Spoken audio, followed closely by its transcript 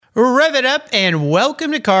Rev it up and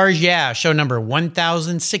welcome to Cars Yeah, show number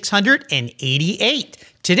 1688.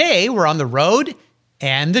 Today we're on the road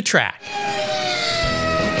and the track.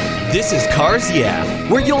 This is Cars Yeah,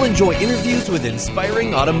 where you'll enjoy interviews with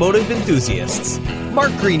inspiring automotive enthusiasts.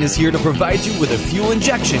 Mark Green is here to provide you with a fuel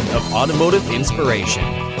injection of automotive inspiration.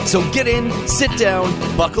 So get in, sit down,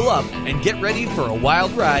 buckle up, and get ready for a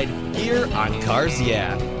wild ride here on Cars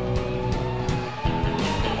Yeah.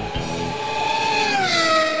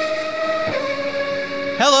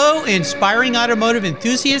 Hello, inspiring automotive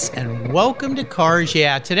enthusiasts, and welcome to Cars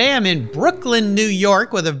Yeah. Today I'm in Brooklyn, New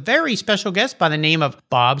York, with a very special guest by the name of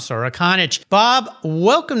Bob Sorokonich. Bob,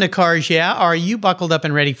 welcome to Cars Yeah. Are you buckled up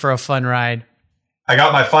and ready for a fun ride? I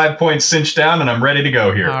got my 5 points cinched down and I'm ready to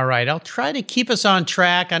go here. All right, I'll try to keep us on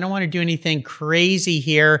track. I don't want to do anything crazy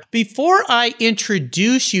here. Before I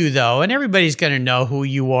introduce you, though, and everybody's going to know who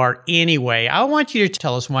you are anyway, I want you to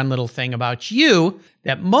tell us one little thing about you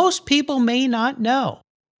that most people may not know.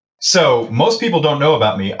 So, most people don't know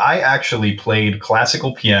about me. I actually played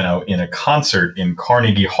classical piano in a concert in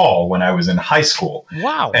Carnegie Hall when I was in high school.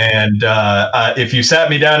 Wow. And if you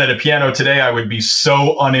sat me down at a piano today, I would be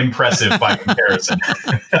so unimpressive by comparison.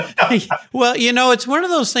 Well, you know, it's one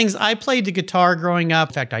of those things. I played the guitar growing up.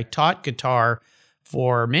 In fact, I taught guitar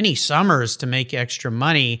for many summers to make extra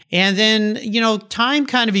money. And then, you know, time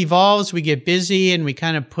kind of evolves. We get busy and we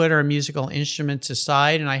kind of put our musical instruments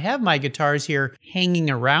aside. And I have my guitars here hanging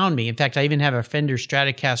around me. In fact, I even have a Fender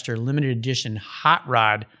Stratocaster limited edition hot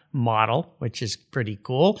rod model, which is pretty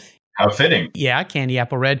cool. How fitting. Yeah, candy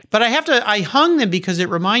apple red. But I hung them because it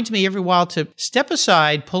reminds me every while to step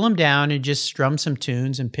aside, pull them down, and just strum some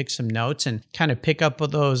tunes and pick some notes and kind of pick up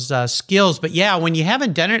those skills. But yeah, when you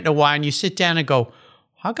haven't done it in a while and you sit down and go,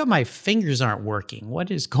 how come my fingers aren't working?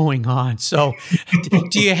 What is going on? So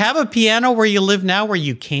do you have a piano where you live now where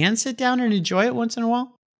you can sit down and enjoy it once in a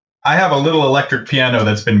while? I have a little electric piano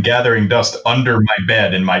that's been gathering dust under my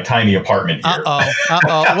bed in my tiny apartment here.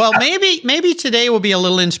 Well, maybe today will be a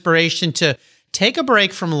little inspiration to take a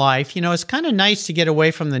break from life. You know, it's kind of nice to get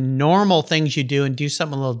away from the normal things you do and do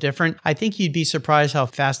something a little different. I think you'd be surprised how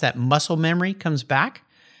fast that muscle memory comes back.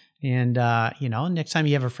 And, you know, next time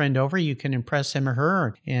you have a friend over, you can impress him or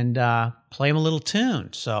her and play him a little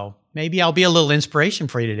tune. So maybe I'll be a little inspiration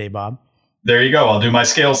for you today, Bob. There you go. I'll do my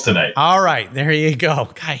scales tonight. All right. There you go.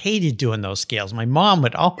 God, I hated doing those scales. My mom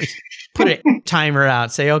would always put a timer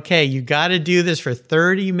out, say, okay, you got to do this for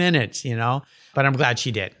 30 minutes, you know. But I'm glad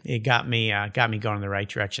she did. It got me going in the right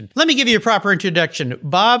direction. Let me give you a proper introduction.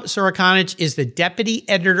 Bob Sorokonich is the deputy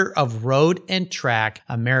editor of Road and Track,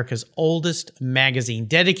 America's oldest magazine,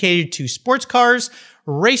 dedicated to sports cars,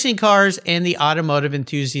 racing cars, and the automotive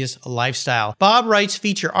enthusiast lifestyle. Bob writes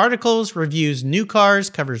feature articles, reviews new cars,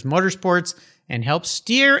 covers motorsports, and helps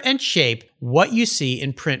steer and shape what you see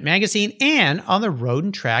in print magazine and on the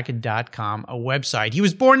roadandtrack.com website. He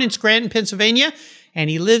was born in Scranton, Pennsylvania, and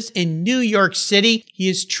he lives in New York City. He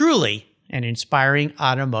is truly an inspiring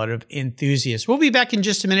automotive enthusiast. We'll be back in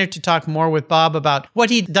just a minute to talk more with Bob about what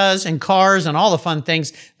he does in cars and all the fun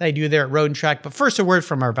things they do there at Road and Track. But first, a word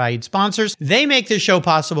from our valued sponsors. They make this show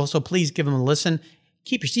possible, so please give them a listen.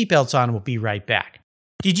 Keep your seatbelts on. We'll be right back.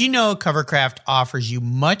 Did you know Covercraft offers you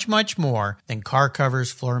much, much more than car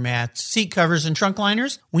covers, floor mats, seat covers, and trunk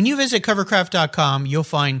liners? When you visit covercraft.com, you'll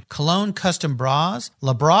find Cologne custom bras,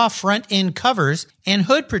 LeBras front end covers, and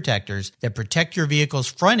hood protectors that protect your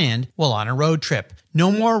vehicle's front end while on a road trip.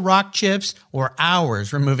 No more rock chips or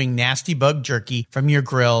hours removing nasty bug jerky from your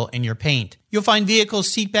grill and your paint. You'll find vehicle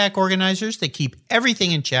seat back organizers that keep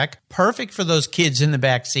everything in check, perfect for those kids in the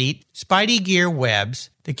back seat. Spidey Gear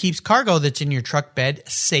webs that keeps cargo that's in your truck bed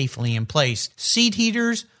safely in place. Seat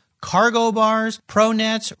heaters, cargo bars, pro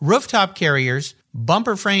nets, rooftop carriers,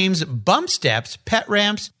 bumper frames, bump steps, pet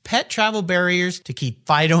ramps, pet travel barriers to keep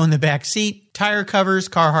Fido in the back seat, tire covers,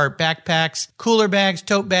 Carhartt backpacks, cooler bags,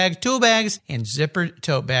 tote bags, tool bags, and zipper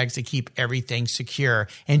tote bags to keep everything secure.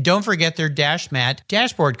 And don't forget their dash mat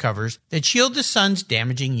dashboard covers that shield the sun's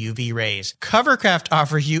damaging UV rays. Covercraft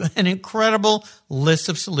offers you an incredible list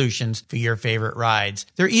of solutions for your favorite rides.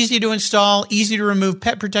 They're easy to install, easy to remove.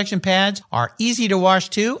 Pet protection pads are easy to wash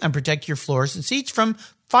too and protect your floors and seats from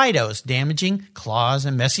Fido's damaging claws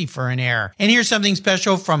and messy fur and air. And here's something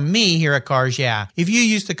special from me here at Cars Yeah. If you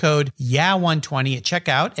use the code YEAH120 at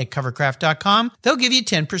checkout at covercraft.com, they'll give you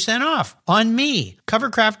 10% off on me.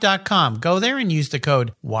 Covercraft.com. Go there and use the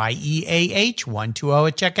code YEAH120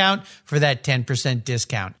 at checkout for that 10%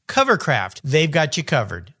 discount. Covercraft, they've got you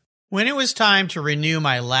covered. When it was time to renew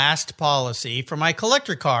my last policy for my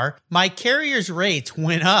collector car, my carrier's rates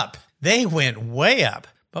went up. They went way up.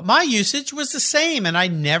 But my usage was the same and I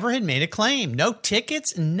never had made a claim. No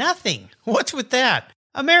tickets, nothing. What's with that?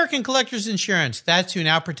 American Collectors Insurance, that's who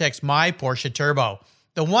now protects my Porsche Turbo.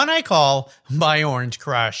 The one I call my Orange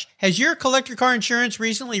Crush. Has your collector car insurance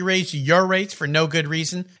recently raised your rates for no good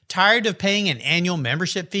reason? Tired of paying an annual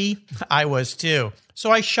membership fee? I was too. So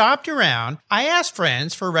I shopped around, I asked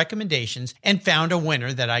friends for recommendations, and found a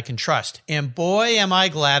winner that I can trust. And boy, am I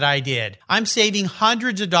glad I did. I'm saving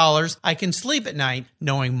hundreds of dollars. I can sleep at night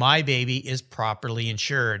knowing my baby is properly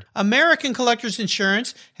insured. American Collectors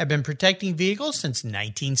Insurance have been protecting vehicles since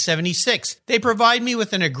 1976. They provide me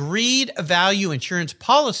with an agreed value insurance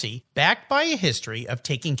policy backed by a history of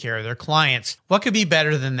taking care of their clients. What could be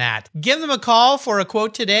better than that? Give them a call for a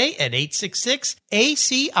quote today at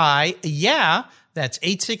 866-ACI-YEAH. That's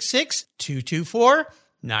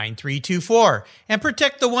 866-224-9324. And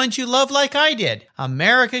protect the ones you love like I did.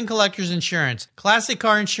 American Collectors Insurance. Classic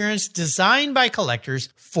car insurance designed by collectors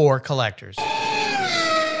for collectors.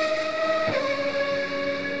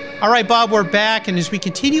 All right, Bob, we're back. And as we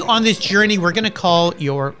continue on this journey, we're going to call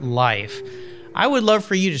your life. I would love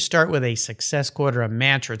for you to start with a success quote or a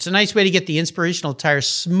mantra. It's a nice way to get the inspirational tires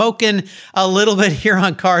smoking a little bit here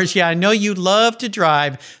on Cars Yeah. I know you love to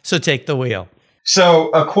drive, so take the wheel. So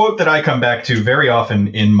a quote that I come back to very often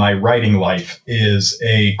in my writing life is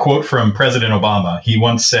a quote from President Obama. He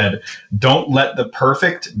once said, "Don't let the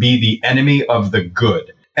perfect be the enemy of the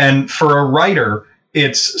good." And for a writer,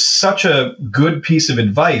 it's such a good piece of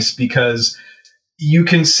advice because you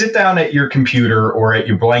can sit down at your computer or at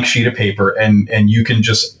your blank sheet of paper and you can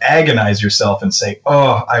just agonize yourself and say,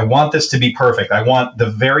 oh, I want this to be perfect. I want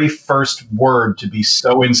the very first word to be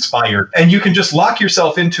so inspired. And you can just lock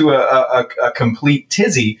yourself into a complete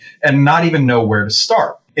tizzy and not even know where to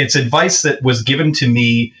start. It's advice that was given to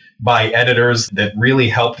me by editors that really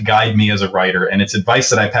helped guide me as a writer. And it's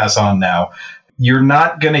advice that I pass on now. You're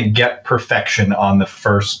not going to get perfection on the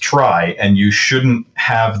first try, and you shouldn't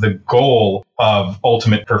have the goal of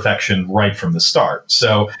ultimate perfection right from the start.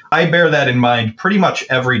 So I bear that in mind pretty much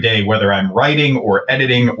every day, whether I'm writing or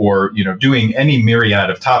editing or, doing any myriad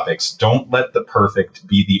of topics. Don't let the perfect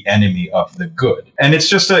be the enemy of the good. And it's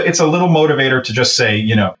just it's a little motivator to just say,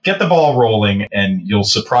 get the ball rolling and you'll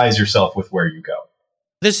surprise yourself with where you go.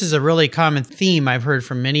 This is a really common theme I've heard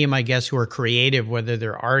from many of my guests who are creative, whether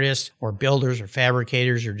they're artists or builders or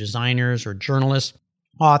fabricators or designers or journalists,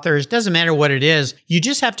 authors, doesn't matter what it is. You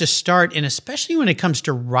just have to start, and especially when it comes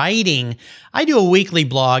to writing, I do a weekly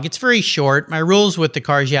blog. It's very short. My rules with the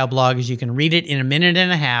Cars Yeah blog is you can read it in a minute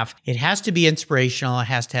and a half. It has to be inspirational. It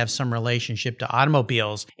has to have some relationship to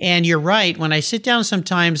automobiles. And you're right. When I sit down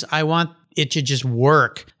sometimes, I want it to just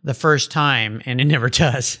work the first time, and it never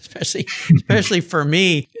does, especially for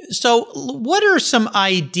me. So what are some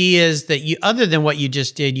ideas that you, other than what you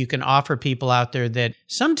just did, you can offer people out there that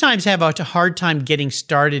sometimes have a hard time getting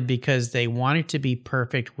started because they want it to be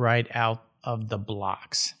perfect right out of the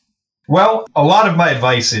blocks? Well, a lot of my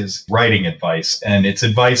advice is writing advice, and it's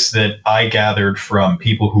advice that I gathered from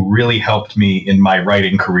people who really helped me in my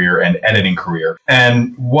writing career and editing career.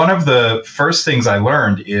 And one of the first things I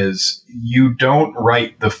learned is you don't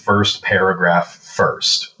write the first paragraph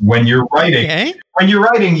first. When you're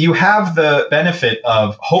writing, you have the benefit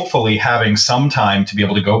of hopefully having some time to be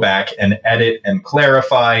able to go back and edit and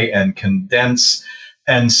clarify and condense.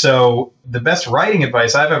 And so the best writing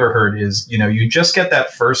advice I've ever heard is, you just get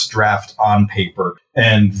that first draft on paper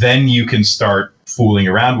and then you can start fooling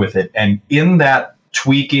around with it. And in that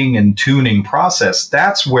tweaking and tuning process,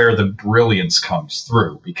 that's where the brilliance comes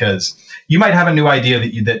through, because you might have a new idea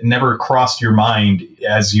that never crossed your mind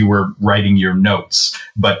as you were writing your notes.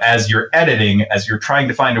 But as you're editing, as you're trying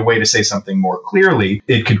to find a way to say something more clearly,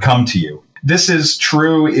 it could come to you. This is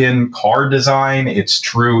true in car design. It's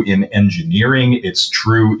true in engineering. It's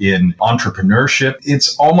true in entrepreneurship.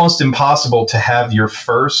 It's almost impossible to have your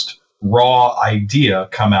first raw idea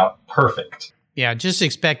come out perfect. Yeah, just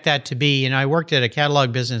expect that to be. I worked at a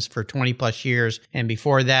catalog business for 20 plus years. And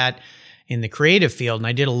before that, in the creative field, and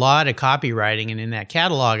I did a lot of copywriting. And in that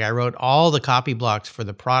catalog, I wrote all the copy blocks for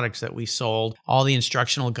the products that we sold, all the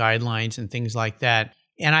instructional guidelines and things like that.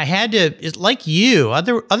 And I had to, it's like you,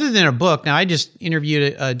 other than a book. Now, I just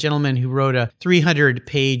interviewed a gentleman who wrote a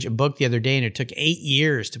 300-page book the other day, and it took 8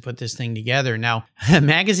 years to put this thing together. Now,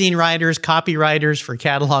 magazine writers, copywriters for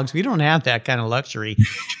catalogs, we don't have that kind of luxury.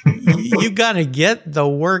 You've got to get the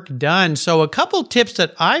work done. So a couple tips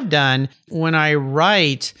that I've done when I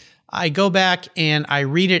write, I go back and I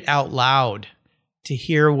read it out loud. to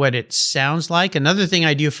hear what it sounds like. Another thing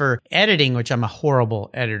I do for editing, which I'm a horrible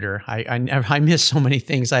editor. I miss so many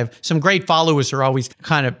things. I have some great followers who are always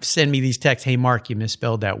kind of send me these texts. Hey, Mark, you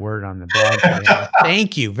misspelled that word on the blog.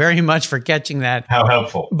 Thank you very much for catching that. How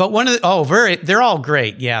helpful. But they're all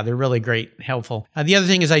great. Yeah, they're really great, helpful. The other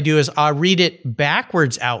thing I read it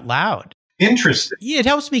backwards out loud. Interesting. Yeah, it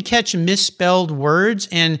helps me catch misspelled words.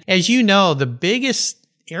 And as you know, the biggest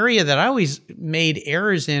area that I always made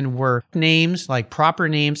errors in were names, like proper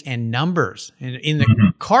names and numbers. And in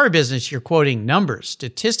the car business, you're quoting numbers,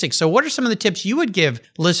 statistics. So what are some of the tips you would give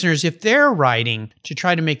listeners if they're writing to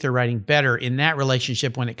try to make their writing better in that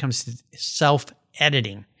relationship when it comes to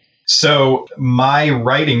self-editing? So my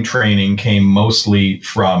writing training came mostly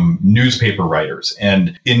from newspaper writers.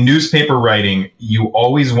 And in newspaper writing, you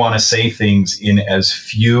always want to say things in as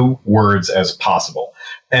few words as possible.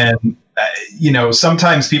 And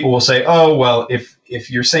sometimes people will say, oh, well, if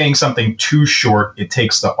you're saying something too short, it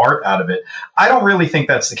takes the art out of it. I don't really think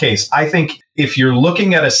that's the case. I think if you're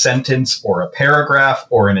looking at a sentence or a paragraph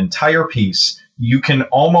or an entire piece, you can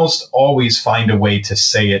almost always find a way to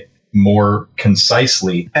say it more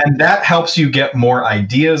concisely. And that helps you get more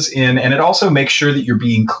ideas in. And it also makes sure that you're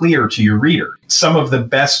being clear to your reader. Some of the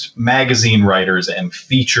best magazine writers and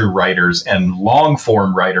feature writers and long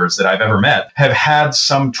form writers that I've ever met have had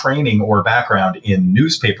some training or background in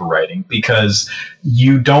newspaper writing, because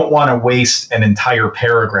you don't want to waste an entire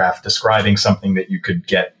paragraph describing something that you could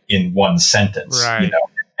get in one sentence. Right.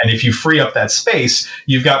 And if you free up that space,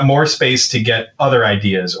 you've got more space to get other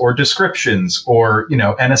ideas or descriptions or,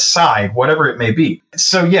 an aside, whatever it may be.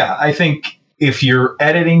 So, yeah, I think if you're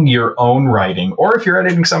editing your own writing or if you're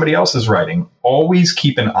editing somebody else's writing, always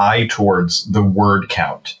keep an eye towards the word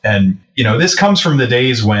count. And, this comes from the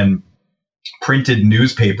days when printed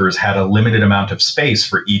newspapers had a limited amount of space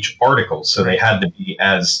for each article. So they had to be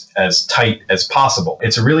as tight as possible.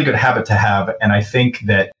 It's a really good habit to have. And I think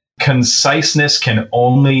that conciseness can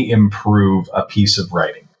only improve a piece of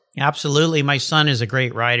writing. Absolutely. My son is a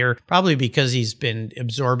great writer, probably because he's been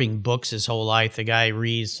absorbing books his whole life. The guy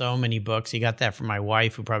reads so many books. He got that from my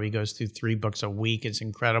wife, who probably goes through 3 books a week. It's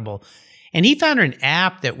incredible. And he found an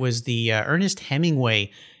app that was the Ernest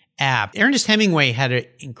Hemingway app. Ernest Hemingway had an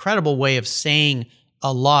incredible way of saying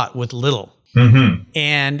a lot with little. Mm-hmm.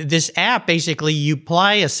 And this app, basically, you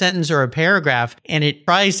apply a sentence or a paragraph, and it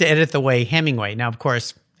tries to edit the way Hemingway. Now, of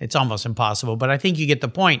course, it's almost impossible, but I think you get the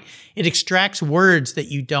point. It extracts words that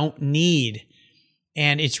you don't need.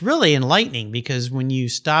 And it's really enlightening, because when you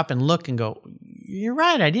stop and look and go, you're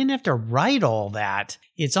right, I didn't have to write all that.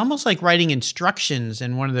 It's almost like writing instructions.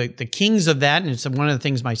 And one of the kings of that, and it's one of the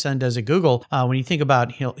things my son does at Google, when you think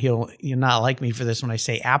about, he'll not like me for this when I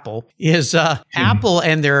say Apple, is Apple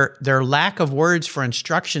and their lack of words for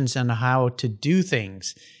instructions on how to do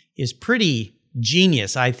things is pretty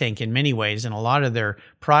genius, I think, in many ways. And a lot of their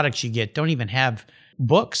products you get don't even have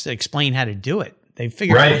books that explain how to do it. They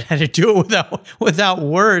figured out how to do it without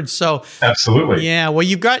words. So absolutely. Yeah. Well,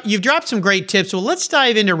 you've dropped some great tips. Well, let's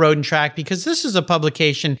dive into Road and Track, because this is a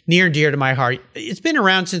publication near and dear to my heart. It's been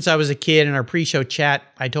around since I was a kid. In our pre-show chat,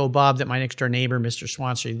 I told Bob that my next door neighbor, Mr.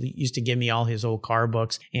 Swanson, used to give me all his old car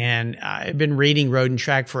books. And I've been reading Road and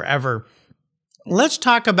Track forever. Let's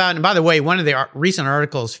talk about, and by the way, one of the recent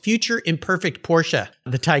articles, Future Imperfect Porsche,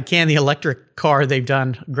 the Taycan, the electric car they've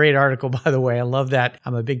done. Great article, by the way. I love that.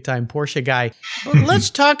 I'm a big time Porsche guy. But let's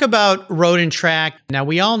talk about Road and Track. Now,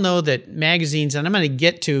 we all know that magazines, and I'm going to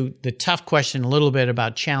get to the tough question a little bit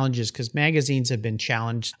about challenges, because magazines have been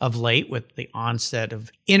challenged of late with the onset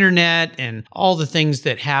of internet and all the things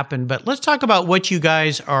that happen. But let's talk about what you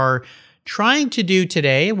guys are trying to do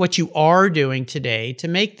today, what you are doing today to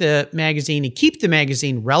make the magazine and keep the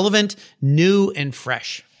magazine relevant, new, and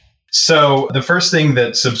fresh. So the first thing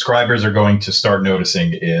that subscribers are going to start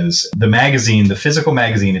noticing is the magazine, the physical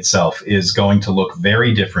magazine itself, is going to look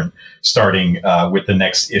very different starting with the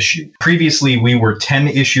next issue. Previously, we were 10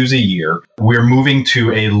 issues a year. We're moving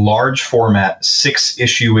to a large format,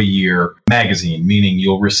 6-issue-a-year magazine, meaning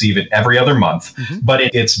you'll receive it every other month. Mm-hmm.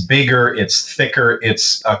 But it's bigger, it's thicker,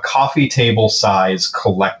 it's a coffee table size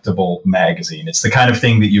collectible magazine. It's the kind of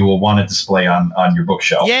thing that you will want to display on your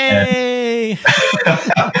bookshelf. Yay!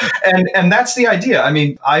 And that's the idea. I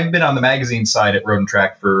mean, I've been on the magazine side at Road and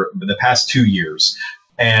Track for the past 2 years.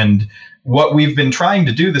 And what we've been trying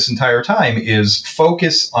to do this entire time is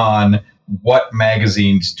focus on what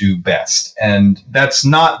magazines do best. And that's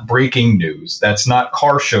not breaking news. That's not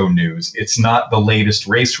car show news. It's not the latest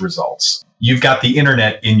race results. You've got the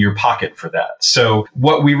internet in your pocket for that. So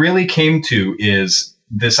what we really came to is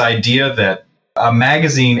this idea that A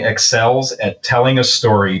magazine excels at telling a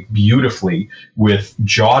story beautifully with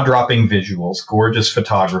jaw-dropping visuals, gorgeous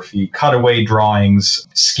photography, cutaway drawings,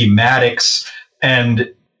 schematics,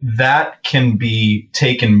 and that can be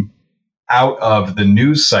taken out of the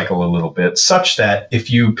news cycle a little bit, such that if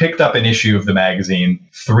you picked up an issue of the magazine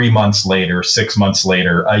 3 months later, 6 months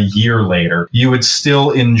later, a year later, you would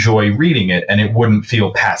still enjoy reading it and it wouldn't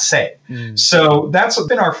feel passé. So that's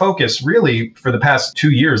been our focus really for the past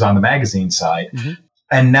 2 years on the magazine side.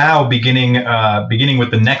 And now beginning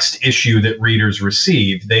with the next issue that readers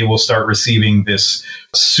receive, they will start receiving this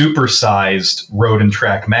supersized Road and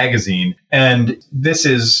Track magazine. And this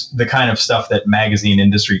is the kind of stuff that magazine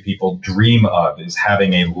industry people dream of, is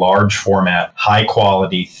having a large format, high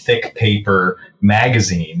quality, thick paper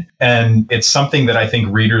magazine. And it's something that I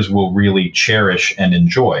think readers will really cherish and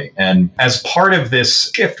enjoy. And as part of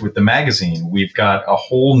this shift with the magazine, we've got a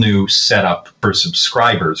whole new setup for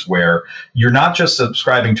subscribers where you're not just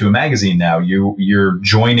subscribing to a magazine now, you're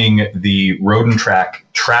joining the Road and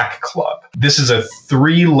Track Club. This is a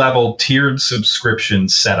 3-level tiered subscription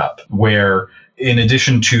setup where, in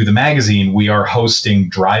addition to the magazine, we are hosting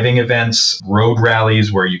driving events, road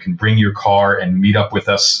rallies where you can bring your car and meet up with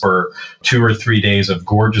us for 2 or 3 days of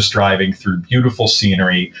gorgeous driving through beautiful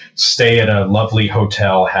scenery, stay at a lovely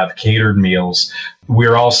hotel, have catered meals.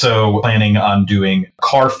 We're also planning on doing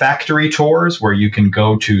car factory tours where you can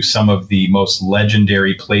go to some of the most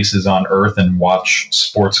legendary places on Earth and watch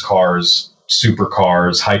sports cars,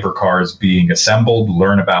 supercars, hypercars being assembled,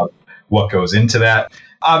 learn about what goes into that.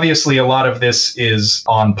 Obviously, a lot of this is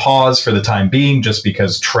on pause for the time being, just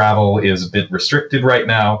because travel is a bit restricted right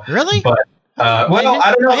now. Really? But I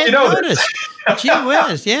don't know if you know this. Gee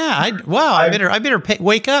whiz, yeah. I better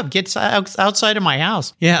wake up, get outside of my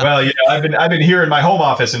house. Yeah. Well, I've been here in my home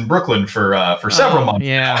office in Brooklyn for several months.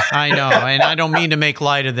 Yeah, I know, and I don't mean to make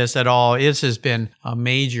light of this at all. This has been a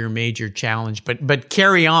major challenge, but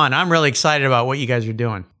carry on. I'm really excited about what you guys are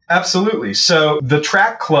doing. Absolutely. So the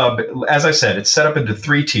Track Club, as I said, it's set up into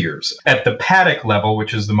 3 tiers. At the Paddock level,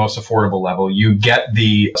 which is the most affordable level, you get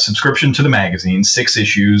the subscription to the magazine, 6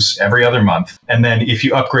 issues every other month. And then if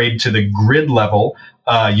you upgrade to the Grid level,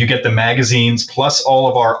 you get the magazines plus all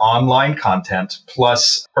of our online content,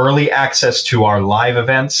 plus early access to our live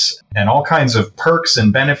events and all kinds of perks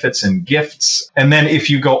and benefits and gifts. And then if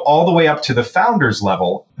you go all the way up to the Founders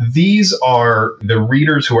level, these are the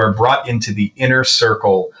readers who are brought into the inner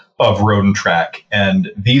circle of Road and Track.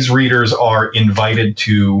 And these readers are invited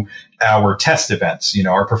to our test events,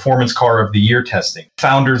 our Performance Car of the Year testing.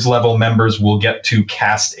 Founders level members will get to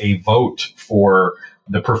cast a vote for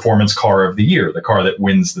the Performance Car of the Year, the car that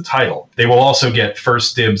wins the title. They will also get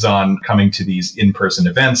first dibs on coming to these in-person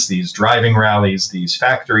events, these driving rallies, these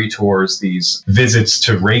factory tours, these visits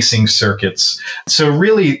to racing circuits. So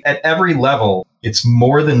really, at every level, it's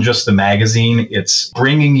more than just the magazine. It's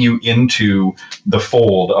bringing you into the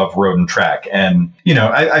fold of Road and Track. And,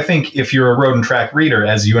 I think if you're a Road and Track reader,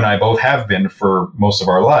 as you and I both have been for most of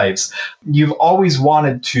our lives, you've always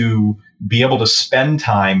wanted to be able to spend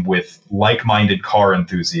time with like-minded car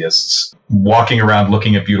enthusiasts, walking around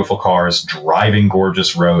looking at beautiful cars, driving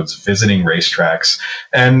gorgeous roads, visiting racetracks.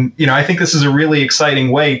 And, I think this is a really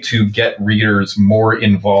exciting way to get readers more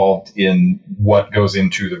involved in what goes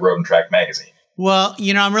into the Road and Track magazine. Well,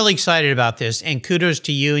 I'm really excited about this, and kudos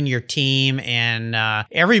to you and your team and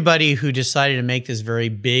everybody who decided to make this very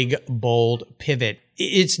big, bold pivot.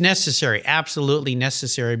 It's necessary, absolutely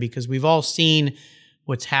necessary, because we've all seen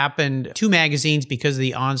what's happened to magazines because of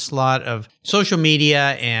the onslaught of social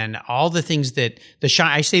media and all the things that the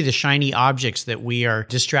shiny objects that we are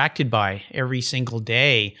distracted by every single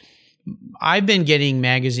day. I've been getting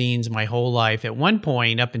magazines my whole life. At one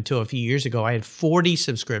point, up until a few years ago, I had 40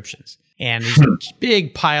 subscriptions and this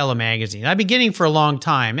big pile of magazines. I've been getting for a long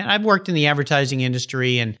time. And I've worked in the advertising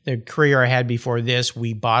industry, and the career I had before this,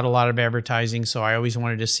 we bought a lot of advertising. So I always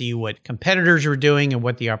wanted to see what competitors were doing and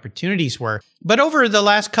what the opportunities were. But over the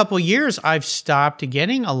last couple of years, I've stopped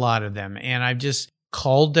getting a lot of them, and I've just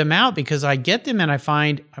culled them out because I get them and I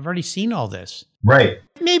find I've already seen all this. Right.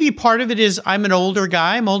 Maybe part of it is I'm an older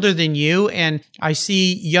guy. I'm older than you, and I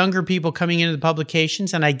see younger people coming into the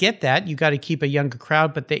publications, and I get that. You got to keep a younger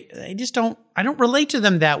crowd, but they just don't, I don't relate to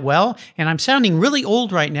them that well. And I'm sounding really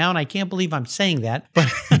old right now, and I can't believe I'm saying that,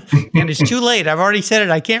 but and it's too late. I've already said it.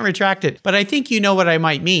 I can't retract it. But I think you know what I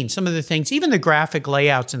might mean. Some of the things, even the graphic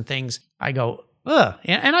layouts and things, I go, ugh.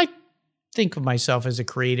 And I think of myself as a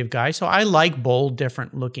creative guy. So I like bold,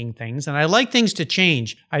 different looking things, and I like things to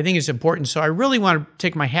change. I think it's important. So I really want to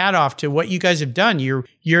take my hat off to what you guys have done.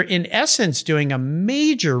 You're in essence doing a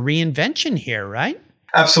major reinvention here, right?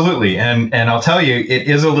 Absolutely. And I'll tell you, it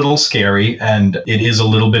is a little scary and it is a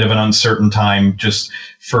little bit of an uncertain time just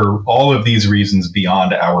for all of these reasons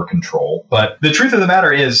beyond our control. But the truth of the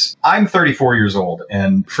matter is I'm 34 years old,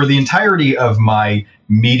 and for the entirety of my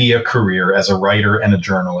media career as a writer and a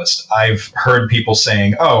journalist, I've heard people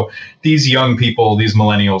saying, oh, these young people, these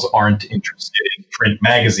millennials aren't interested in print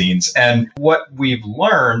magazines. And what we've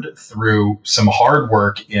learned through some hard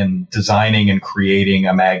work in designing and creating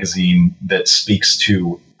a magazine that speaks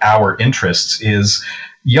to our interests is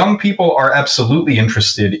young people are absolutely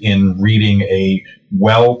interested in reading a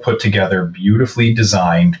well put together, beautifully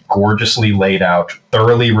designed, gorgeously laid out,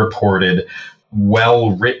 thoroughly reported,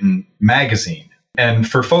 well written magazine. And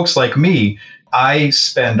for folks like me, I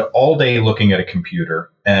spend all day looking at a computer.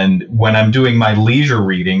 And when I'm doing my leisure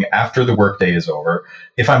reading after the workday is over,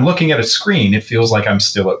 if I'm looking at a screen, it feels like I'm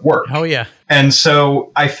still at work. Oh, yeah. And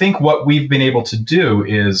so I think what we've been able to do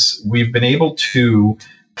is we've been able to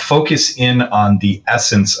focus in on the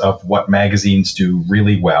essence of what magazines do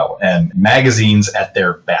really well, and magazines at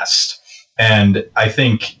their best. And I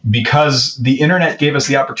think because the internet gave us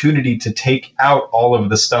the opportunity to take out all of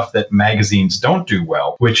the stuff that magazines don't do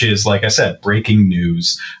well, which is, like I said, breaking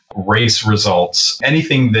news, race results,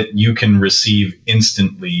 anything that you can receive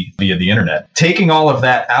instantly via the internet. Taking all of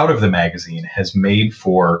that out of the magazine has made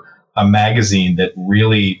for a magazine that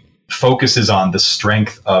really focuses on the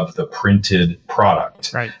strength of the printed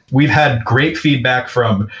product. Right. We've had great feedback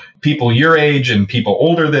from people your age and people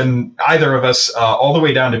older than either of us, all the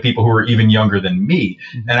way down to people who are even younger than me.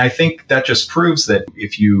 Mm-hmm. And I think that just proves that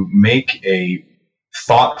if you make a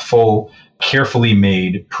thoughtful, carefully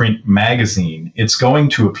made print magazine, it's going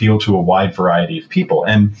to appeal to a wide variety of people.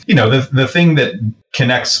 And, you know, the thing that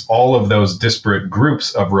connects all of those disparate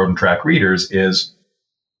groups of Road and Track readers is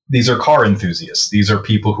these are car enthusiasts. These are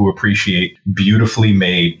people who appreciate beautifully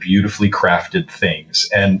made, beautifully crafted things.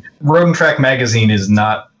 And Road and Track magazine is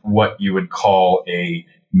not what you would call a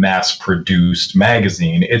mass-produced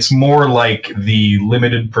magazine. It's more like the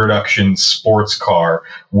limited production sports car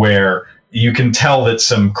where you can tell that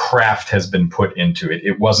some craft has been put into it.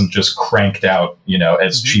 It wasn't just cranked out, you know,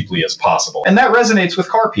 as cheaply as possible. And that resonates with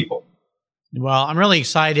car people. Well, I'm really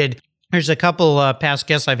excited. There's a couple past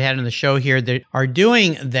guests I've had on the show here that are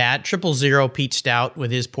doing that. 000 Pete Stout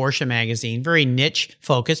with his Porsche magazine, very niche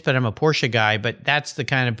focused, but I'm a Porsche guy, but that's the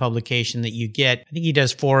kind of publication that you get. I think he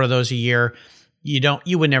does 4 of those a year.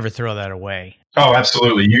 You would never throw that away. Oh,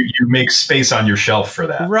 absolutely. You make space on your shelf for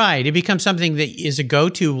that. Right. It becomes something that is a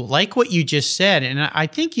go-to, like what you just said. And I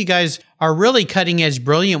think you guys are really cutting edge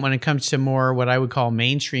brilliant when it comes to more what I would call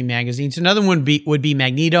mainstream magazines. Another one would be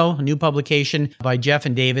Magneto, a new publication by Jeff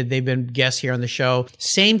and David. They've been guests here on the show.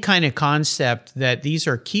 Same kind of concept, that these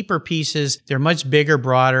are keeper pieces. They're much bigger,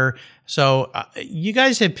 broader. So you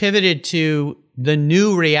guys have pivoted to the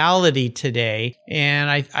new reality today.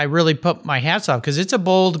 And I really put my hats off, because it's a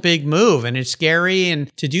bold, big move and it's scary. And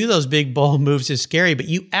to do those big, bold moves is scary, but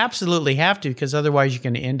you absolutely have to, because otherwise you're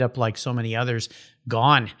going to end up like so many others,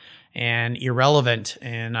 gone and irrelevant.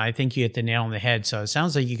 And I think you hit the nail on the head. So it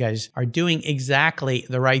sounds like you guys are doing exactly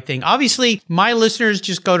the right thing. Obviously, my listeners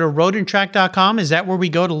just go to roadandtrack.com. Is that where we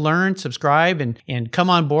go to learn, subscribe, and come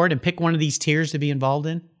on board and pick one of these tiers to be involved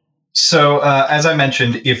in? So, as I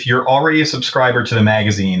mentioned, if you're already a subscriber to the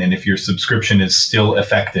magazine and if your subscription is still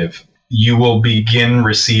effective, you will begin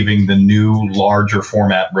receiving the new, larger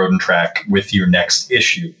format Road and Track with your next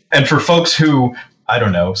issue. And for folks who, I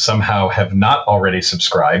don't know, somehow have not already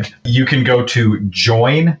subscribed, you can go to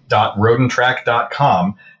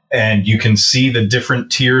join.roadandtrack.com and you can see the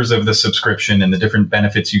different tiers of the subscription and the different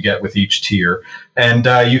benefits you get with each tier. And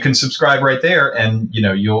you can subscribe right there, and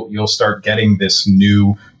you'll start getting this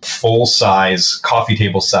new full-size, coffee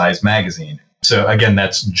table size magazine. So again,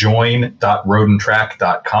 that's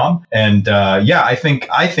join.roadandtrack.com. And I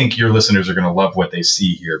think your listeners are going to love what they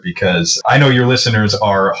see here, because I know your listeners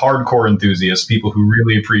are hardcore enthusiasts, people who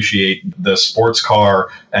really appreciate the sports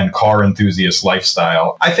car and car enthusiast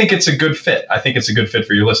lifestyle. I think it's a good fit. I think it's a good fit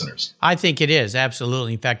for your listeners. I think it is,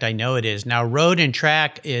 absolutely. In fact, I know it is. Now, Road and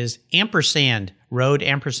Track is ampersand. Road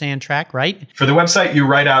ampersand track, right? For the website, you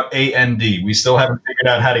write out AND. We still haven't figured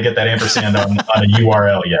out how to get that ampersand on a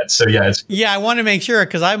URL yet. So I want to make sure,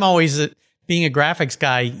 because I'm always, being a graphics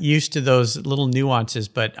guy, used to those little nuances,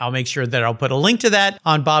 but I'll make sure that I'll put a link to that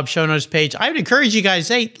on Bob's show notes page. I would encourage you guys,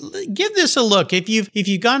 hey, give this a look. If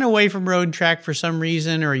you've gone away from Road and Track for some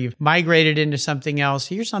reason, or you've migrated into something else,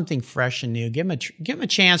 here's something fresh and new. Give them a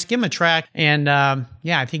chance, give them a track, and I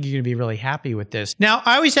think you're going to be really happy with this. Now,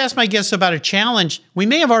 I always ask my guests about a challenge. We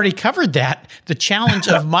may have already covered that, the challenge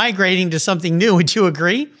of migrating to something new. Would you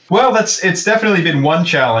agree? Well, it's definitely been one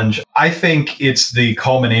challenge. I think it's the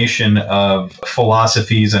culmination of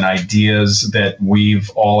philosophies and ideas that we've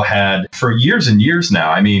all had for years and years now.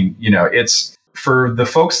 I mean, it's for the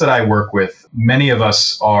folks that I work with, many of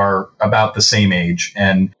us are about the same age.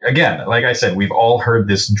 And again, like I said, we've all heard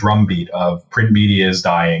this drumbeat of print media is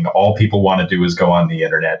dying. All people want to do is go on the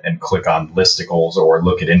internet and click on listicles or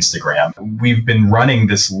look at Instagram. We've been running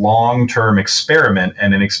this long-term experiment,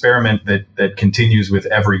 and an experiment that continues with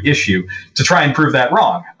every issue to try and prove that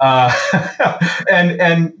wrong.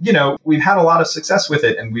 And we've had a lot of success with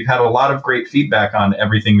it, and we've had a lot of great feedback on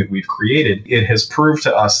everything that we've created. It has proved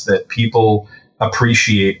to us that people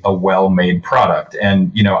appreciate a well-made product.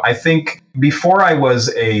 And, I think before I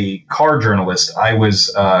was a car journalist, I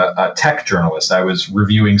was a tech journalist. I was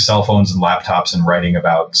reviewing cell phones and laptops and writing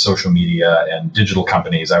about social media and digital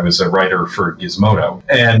companies. I was a writer for Gizmodo.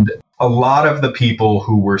 And a lot of the people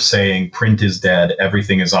who were saying print is dead,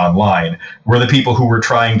 everything is online, were the people who were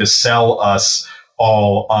trying to sell us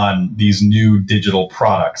all on these new digital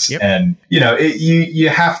products. Yep. And, you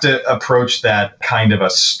have to approach that kind of a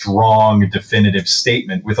strong, definitive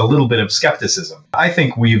statement with a little bit of skepticism. I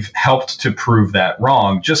think we've helped to prove that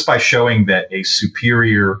wrong just by showing that a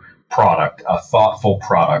superior product, a thoughtful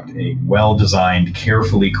product, a well-designed,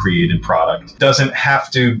 carefully created product doesn't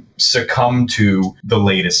have to succumb to the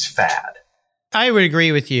latest fad. I would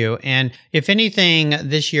agree with you. And if anything,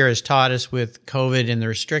 this year has taught us with COVID and the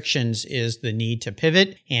restrictions is the need to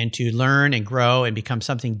pivot and to learn and grow and become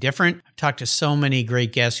something different. I've talked to so many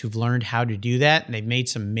great guests who've learned how to do that. And they've made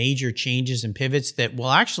some major changes and pivots that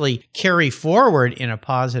will actually carry forward in a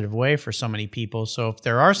positive way for so many people. So if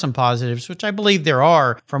there are some positives, which I believe there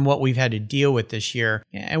are from what we've had to deal with this year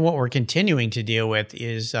and what we're continuing to deal with,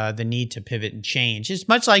 is the need to pivot and change. It's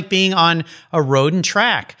much like being on a road and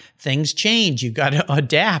track. Things change. You've got to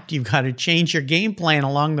adapt. You've got to change your game plan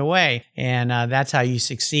along the way. And that's how you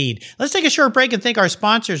succeed. Let's take a short break and thank our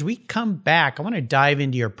sponsors. We come back. I want to dive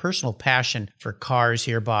into your personal passion for cars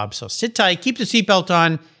here, Bob. So sit tight. Keep the seatbelt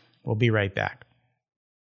on. We'll be right back.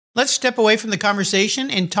 Let's step away from the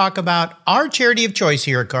conversation and talk about our charity of choice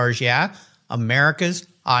here at Cars Yeah, America's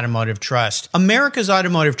Automotive Trust. America's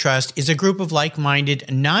Automotive Trust is a group of like-minded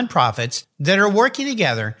nonprofits that are working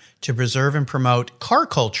together to preserve and promote car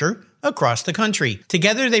culture across the country.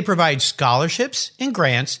 Together, they provide scholarships and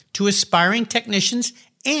grants to aspiring technicians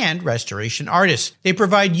and restoration artists. They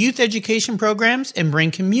provide youth education programs and bring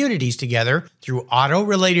communities together through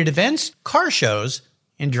auto-related events, car shows,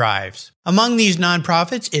 and drives. Among these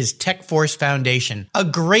nonprofits is TechForce Foundation, a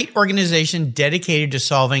great organization dedicated to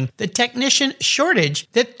solving the technician shortage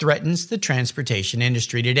that threatens the transportation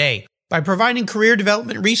industry today. By providing career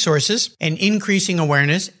development resources and increasing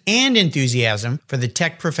awareness and enthusiasm for the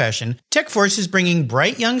tech profession, TechForce is bringing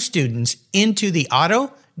bright young students into the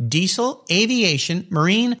auto, diesel, aviation,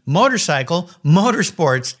 marine, motorcycle,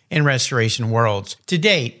 motorsports, and restoration worlds. To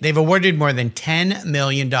date, they've awarded more than $10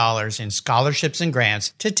 million in scholarships and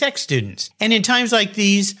grants to tech students. And in times like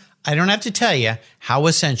these, I don't have to tell you how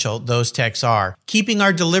essential those techs are, keeping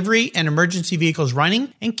our delivery and emergency vehicles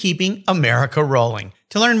running and keeping America rolling.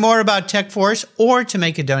 To learn more about TechForce or to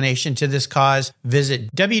make a donation to this cause,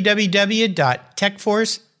 visit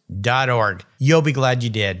www.techforce.org. You'll be glad you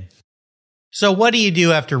did. So what do you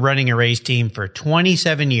do after running a race team for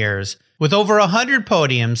 27 years with over 100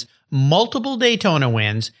 podiums, multiple Daytona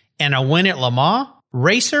wins, and a win at Le Mans?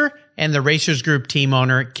 Racer and the Racers Group team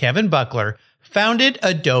owner Kevin Buckler founded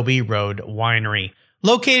Adobe Road Winery.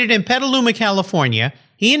 Located in Petaluma, California,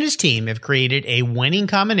 he and his team have created a winning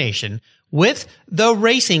combination with the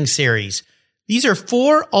Racing Series. These are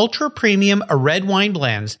 4 ultra-premium red wine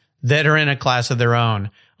blends that are in a class of their own.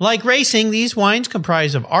 Like racing, these wines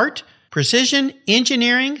comprise of art, precision,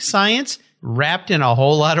 engineering, science, wrapped in a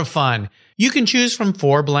whole lot of fun. You can choose from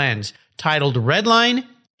 4 blends, titled Redline,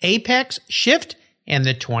 Apex, Shift, and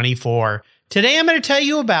the 24. Today I'm going to tell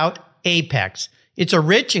you about Apex. It's a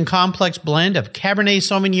rich and complex blend of Cabernet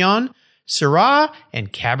Sauvignon, Syrah,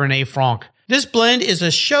 and Cabernet Franc. This blend is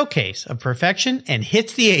a showcase of perfection and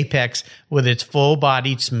hits the apex with its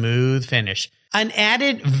full-bodied, smooth finish. An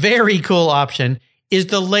added, very cool option is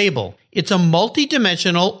the label. It's a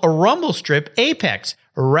multi-dimensional rumble strip apex,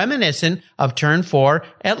 reminiscent of Turn 4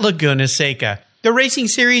 at Laguna Seca. The Racing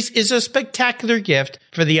Series is a spectacular gift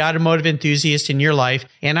for the automotive enthusiast in your life,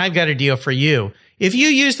 and I've got a deal for you. If you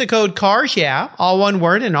use the code CARSYEAH, all one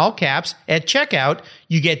word in all caps, at checkout,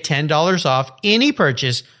 you get $10 off any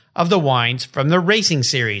purchase of the wines from the Racing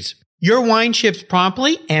Series. Your wine ships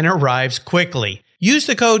promptly and arrives quickly. Use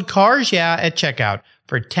the code CARSYEAH at checkout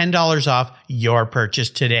for $10 off your purchase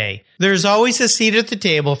today. There's always a seat at the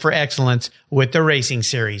table for excellence with the Racing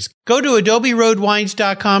Series. Go to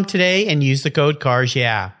adoberoadwines.com today and use the code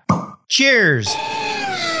CARSYEAH. Cheers!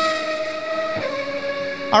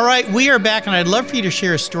 All right, we are back, and I'd love for you to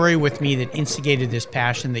share a story with me that instigated this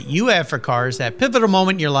passion that you have for cars, that pivotal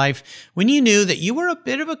moment in your life when you knew that you were a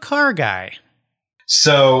bit of a car guy.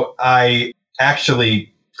 So I actually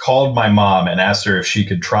called my mom and asked her if she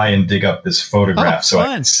could try and dig up this photograph so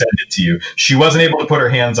I could send it to you. She wasn't able to put her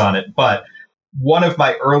hands on it, but one of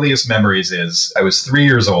my earliest memories is I was 3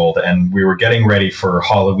 years old and we were getting ready for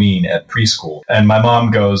Halloween at preschool. And my mom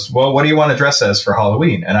goes, well, what do you want to dress as for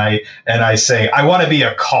Halloween? And I say, I want to be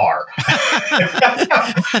a car.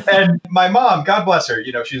 And my mom, God bless her,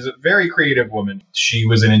 she's a very creative woman. She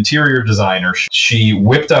was an interior designer. She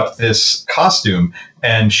whipped up this costume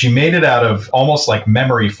and she made it out of almost like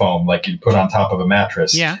memory foam, like you put on top of a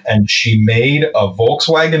mattress. Yeah. And she made a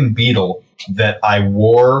Volkswagen Beetle that I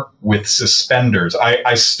wore with suspenders.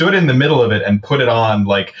 I stood in the middle of it and put it on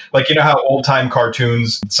like how old time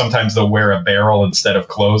cartoons, sometimes they'll wear a barrel instead of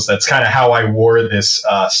clothes. That's kind of how I wore this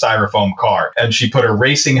styrofoam car. And she put a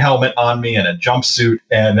racing helmet on me and a jumpsuit.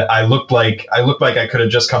 And I looked like I could have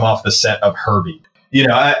just come off the set of Herbie.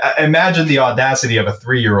 I imagine the audacity of a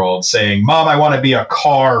 3-year-old saying, Mom, I want to be a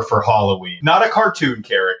car for Halloween. Not a cartoon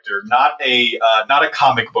character, not a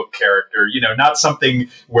comic book character, not something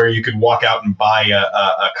where you could walk out and buy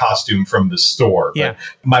a costume from the store. Yeah.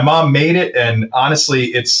 But my mom made it, and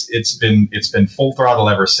honestly, it's been full throttle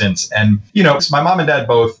ever since. And, my mom and dad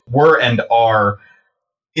both were and are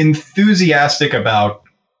enthusiastic about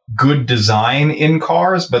good design in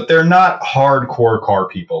cars, but they're not hardcore car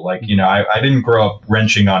people. Like, I didn't grow up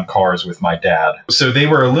wrenching on cars with my dad. So they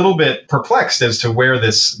were a little bit perplexed as to where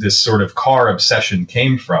this sort of car obsession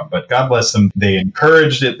came from. But God bless them, they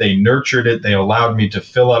encouraged it, they nurtured it, they allowed me to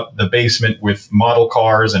fill up the basement with model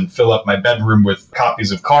cars and fill up my bedroom with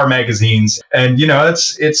copies of car magazines. And,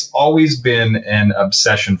 it's always been an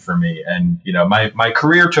obsession for me. And, my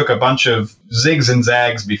career took a bunch of zigs and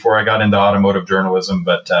zags before I got into automotive journalism,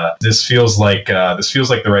 but this feels like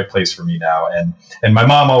the right place for me now. And my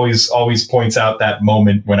mom always points out that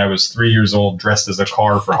moment when I was 3 years old, dressed as a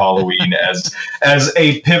car for Halloween, as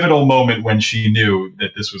a pivotal moment when she knew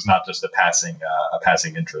that this was not just a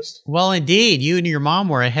passing interest. Well, indeed, you and your mom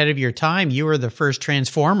were ahead of your time. You were the first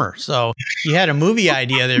Transformer, so you had a movie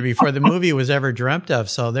idea there before the movie was ever dreamt of.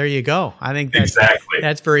 So there you go. I think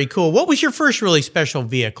that's very cool. What was your first really special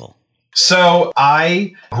vehicle? So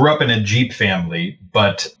I grew up in a Jeep family,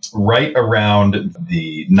 but right around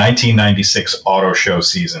the 1996 auto show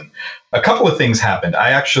season, a couple of things happened.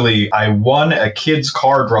 I won a kids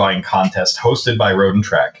car drawing contest hosted by Road and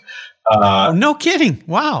Track. No kidding.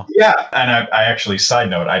 Wow. Yeah. And I actually, side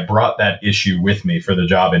note, I brought that issue with me for the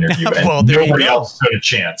job interview. And well, nobody else stood a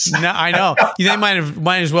chance. No, I know. They might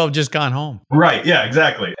as well have just gone home. Right. Yeah,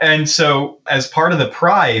 exactly. And so as part of the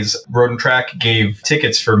prize, Road and Track gave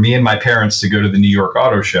tickets for me and my parents to go to the New York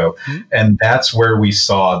Auto Show. Mm-hmm. And that's where we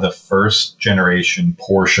saw the first generation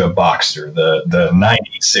Porsche Boxster, the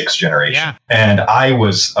 96 generation. Yeah. And I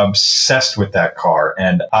was obsessed with that car.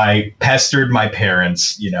 And I pestered my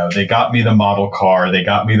parents. They got me the model car. They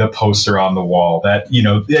got me the poster on the wall. That,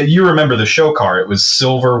 you remember the show car. It was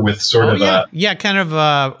silver with sort of kind of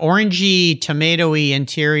orangey, tomatoey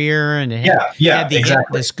interior, and it had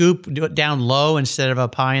the scoop down low instead of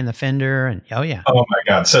up high in the fender. And oh my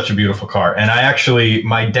God, such a beautiful car. And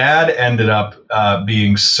my dad ended up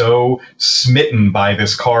being so smitten by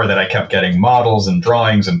this car that I kept getting models and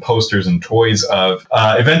drawings and posters and toys of.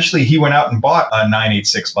 Eventually, he went out and bought a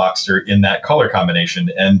 986 Boxster in that color combination,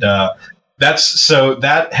 and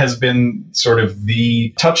that has been sort of the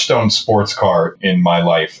touchstone sports car in my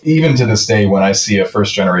life. Even to this day, when I see a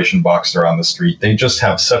first generation Boxster on the street, they just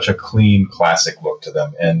have such a clean, classic look to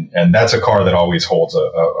them. And that's a car that always holds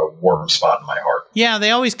a warm spot in my heart. Yeah,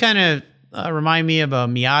 they always kind of remind me of a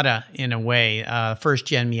Miata in a way. First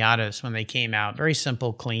gen Miatas when they came out. Very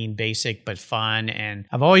simple, clean, basic, but fun. And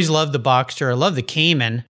I've always loved the Boxster. I love the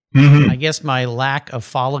Cayman. Mm-hmm. I guess my lack of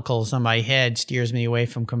follicles on my head steers me away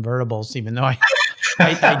from convertibles, even though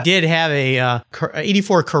I did have a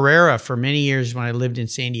 84 Carrera for many years when I lived in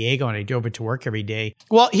San Diego and I drove it to work every day.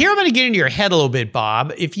 Well, here I'm going to get into your head a little bit,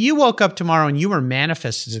 Bob. If you woke up tomorrow and you were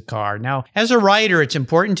manifested as a car, now, as a writer, it's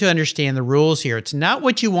important to understand the rules here. It's not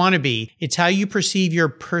what you want to be. It's how you perceive your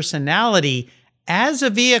personality as a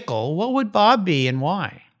vehicle. What would Bob be and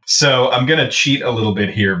why? So I'm going to cheat a little bit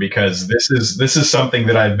here because this is something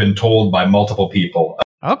that I've been told by multiple people.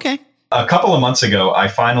 Okay. A couple of months ago, I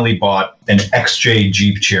finally bought an XJ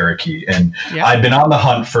Jeep Cherokee, and Yeah. I'd been on the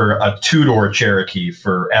hunt for a two-door Cherokee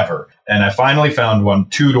forever. And I finally found one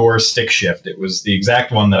two-door stick shift. It was the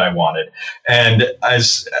exact one that I wanted. And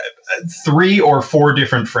as 3 or 4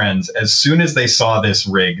 different friends, as soon as they saw this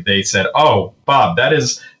rig, they said, "Oh, Bob, that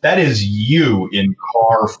is you in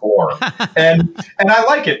car form." and I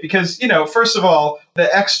like it because, first of all, the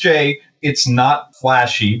XJ, it's not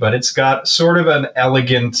flashy, but it's got sort of an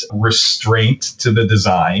elegant restraint to the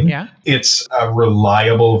design. Yeah. It's a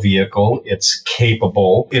reliable vehicle. It's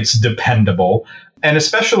capable. It's dependable. And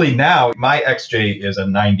especially now, my XJ is a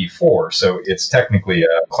 94, so it's technically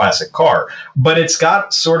a classic car. But it's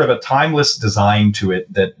got sort of a timeless design to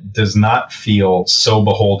it that does not feel so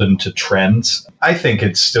beholden to trends. I think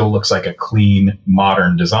it still looks like a clean,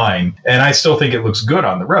 modern design, and I still think it looks good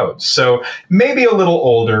on the road. So maybe a little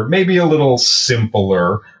older, maybe a little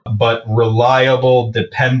simpler, but reliable,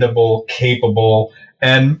 dependable, capable,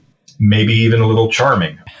 and maybe even a little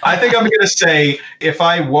charming. I think I'm going to say if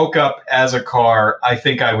I woke up as a car, I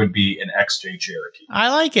think I would be an XJ Cherokee. I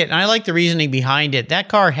like it. And I like the reasoning behind it. That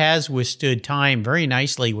car has withstood time very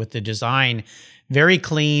nicely with the design. Very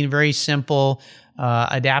clean, very simple,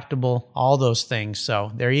 adaptable, all those things.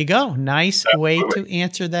 So there you go. Nice way to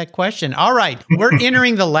answer that question. All right. We're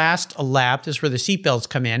entering the last lap. This is where the seatbelts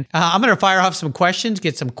come in. I'm going to fire off some questions,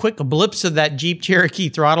 get some quick blips of that Jeep Cherokee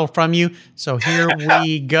throttle from you. So here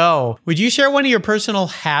we go. Would you share one of your personal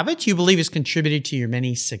habits you believe has contributed to your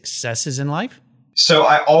many successes in life? So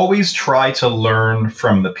I always try to learn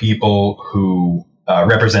from the people who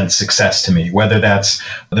represent success to me, whether that's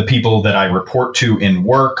the people that I report to in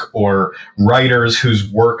work or writers whose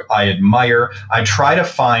work I admire. I try to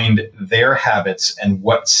find their habits and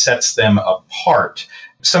what sets them apart.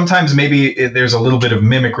 Sometimes maybe there's a little bit of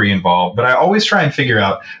mimicry involved, but I always try and figure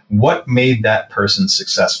out what made that person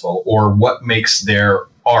successful or what makes their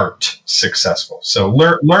art successful. So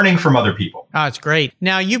learning from other people. Oh, it's great.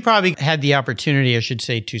 Now, you probably had the opportunity, I should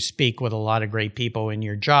say, to speak with a lot of great people in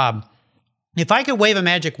your job. If I could wave a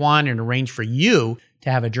magic wand and arrange for you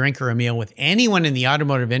to have a drink or a meal with anyone in the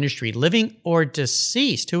automotive industry, living or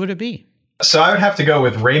deceased, who would it be? So I would have to go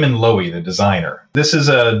with Raymond Loewy, the designer. This is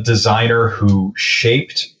a designer who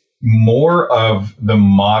shaped more of the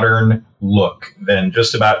modern look than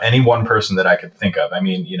just about any one person that I could think of. I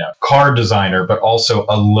mean, car designer, but also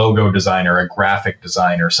a logo designer, a graphic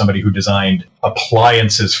designer, somebody who designed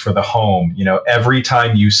appliances for the home. Every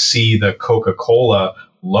time you see the Coca-Cola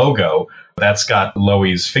logo, that's got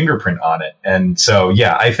Loewy's fingerprint on it. And so,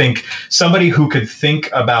 yeah, I think somebody who could think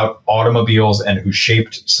about automobiles and who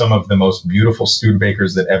shaped some of the most beautiful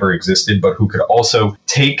Studebakers that ever existed, but who could also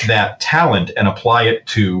take that talent and apply it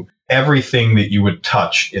to everything that you would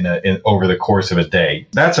touch in over the course of a day.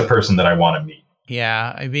 That's a person that I want to meet.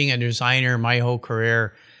 Yeah, being a designer my whole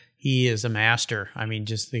career, he is a master. I mean,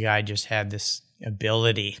 just the guy just had this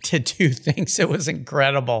ability to do things. It was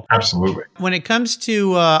incredible. Absolutely. When it comes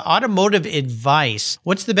to automotive advice,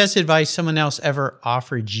 what's the best advice someone else ever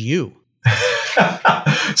offered you?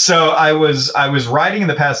 So I was riding in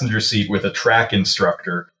the passenger seat with a track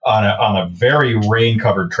instructor on a very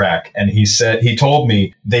rain-covered track, and he told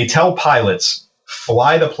me they tell pilots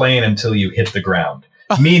fly the plane until you hit the ground.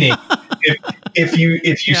 Meaning, if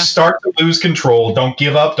you start to lose control, don't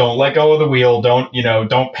give up, don't let go of the wheel,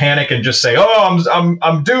 don't panic and just say, "Oh,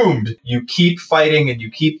 I'm doomed." You keep fighting and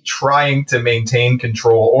you keep trying to maintain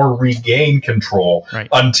control or regain control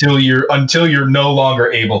until you're no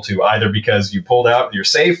longer able to, either because you pulled out and you're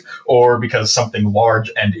safe or because something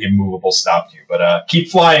large and immovable stopped you. But keep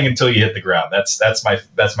flying until you hit the ground. That's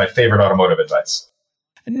my favorite automotive advice.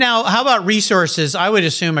 Now, how about resources? I would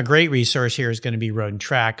assume a great resource here is going to be Road and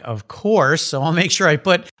Track, of course. So I'll make sure I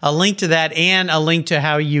put a link to that and a link to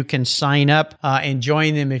how you can sign up and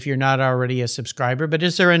join them if you're not already a subscriber. But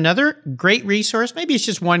is there another great resource? Maybe it's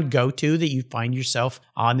just one go-to that you find yourself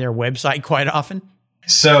on their website quite often.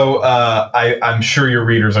 So I'm sure your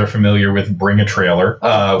readers are familiar with Bring a Trailer.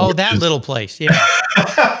 That little place, yeah.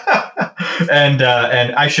 And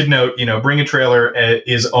I should note, Bring a Trailer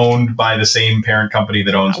is owned by the same parent company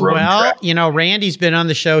that owns Road and Track. Well, Randy's been on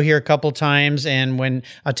the show here a couple times, and when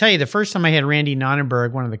I'll tell you, the first time I had Randy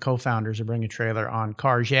Nonnenberg, one of the co-founders of Bring a Trailer, on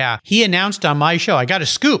Cars, he announced on my show, I got a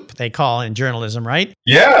scoop, they call in journalism, right?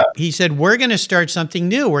 Yeah. He said, we're going to start something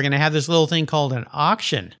new. We're going to have this little thing called an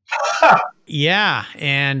auction. Yeah,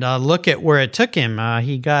 and look at where it took him.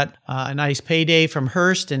 He got a nice payday from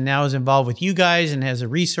Hearst and now is involved with you guys and has the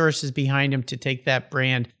resources behind him to take that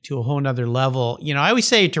brand to a whole nother level. I always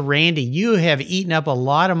say to Randy, you have eaten up a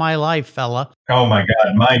lot of my life, fella. Oh my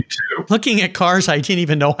God, mine too. Looking at cars I didn't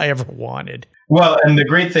even know I ever wanted. Well, and the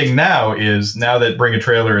great thing now is now that Bring a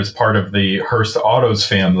Trailer is part of the Hearst Autos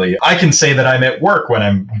family, I can say that I'm at work when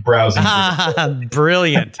I'm browsing.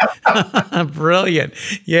 Brilliant. Brilliant.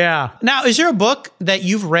 Yeah. Now, is there a book that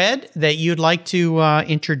you've read that you'd like to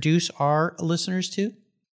introduce our listeners to?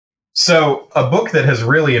 So a book that has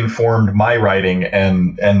really informed my writing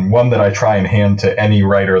and one that I try and hand to any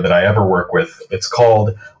writer that I ever work with, it's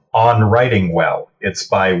called On Writing Well. It's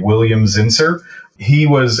by William Zinsser. He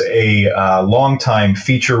was a longtime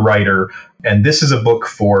feature writer, and this is a book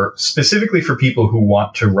specifically for people who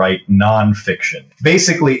want to write nonfiction.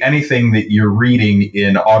 Basically, anything that you're reading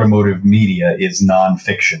in automotive media is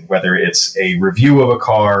nonfiction, whether it's a review of a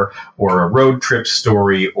car or a road trip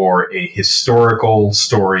story or a historical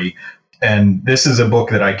story. And this is a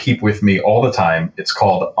book that I keep with me all the time. It's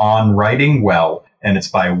called On Writing Well, and it's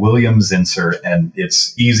by William Zinsser, and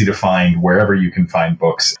it's easy to find wherever you can find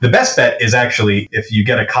books. The best bet is actually if you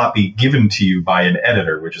get a copy given to you by an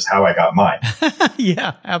editor, which is how I got mine.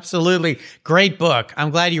 Yeah, absolutely. Great book.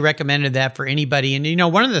 I'm glad you recommended that for anybody.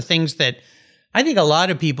 And, one of the things that I think a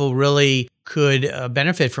lot of people really could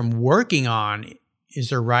benefit from working on is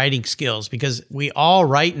their writing skills, because we all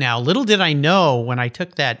write now. Little did I know when I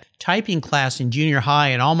took that typing class in junior high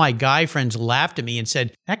and all my guy friends laughed at me and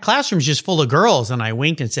said, that classroom's just full of girls. And I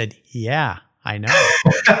winked and said, yeah, I know.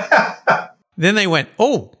 Then they went,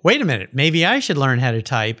 oh, wait a minute. Maybe I should learn how to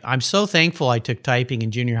type. I'm so thankful I took typing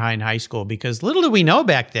in junior high and high school, because little did we know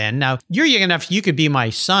back then. Now, you're young enough, you could be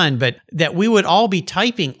my son, but that we would all be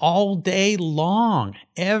typing all day long,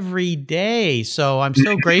 every day. So I'm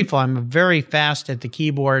so grateful. I'm very fast at the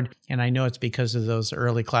keyboard, and I know it's because of those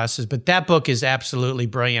early classes. But that book is absolutely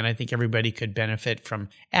brilliant. I think everybody could benefit from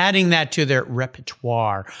adding that to their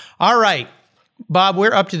repertoire. All right. Bob,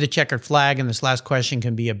 we're up to the checkered flag, and this last question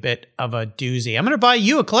can be a bit of a doozy. I'm going to buy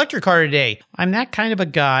you a collector car today. I'm that kind of a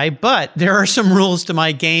guy, but there are some rules to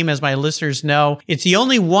my game, as my listeners know. It's the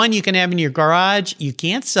only one you can have in your garage. You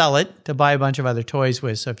can't sell it to buy a bunch of other toys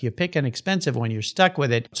with. So if you pick an expensive one, you're stuck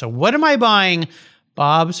with it. So what am I buying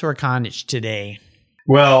Bob Sorkanich today?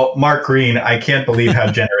 Well, Mark Green, I can't believe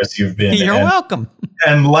how generous you've been. You're welcome.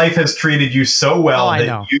 And life has treated you so well that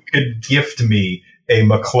know. You could gift me a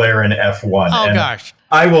McLaren F1. Oh, gosh.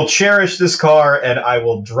 I will cherish this car, and I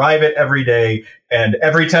will drive it every day. And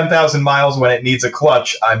every 10,000 miles when it needs a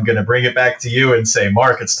clutch, I'm going to bring it back to you and say,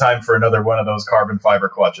 Mark, it's time for another one of those carbon fiber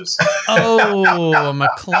clutches. Oh, a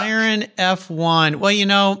McLaren F1.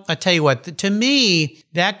 Well, I tell you what, to me,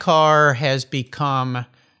 that car has become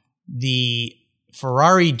the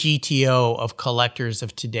Ferrari GTO of collectors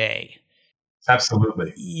of today.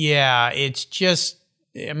 Absolutely. Yeah, it's just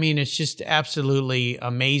absolutely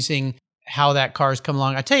amazing how that car's come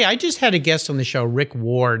along. I tell you, I just had a guest on the show, Rick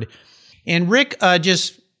Ward, and Rick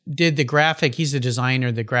just did the graphic. He's the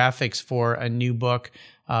designer, the graphics for a new book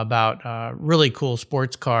about really cool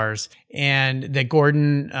sports cars. And that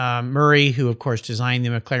Gordon Murray, who of course designed the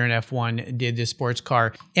McLaren F1, did this sports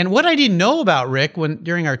car. And what I didn't know about Rick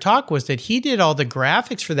during our talk was that he did all the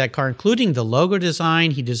graphics for that car, including the logo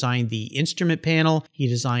design. He designed the instrument panel. He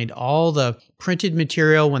designed all the printed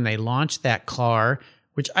material when they launched that car,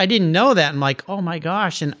 which I didn't know that. I'm like, oh my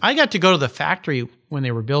gosh. And I got to go to the factory when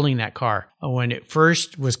they were building that car, when it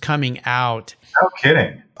first was coming out. No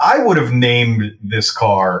kidding. I would have named this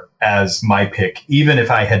car as my pick, even if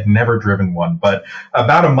I had never driven one. But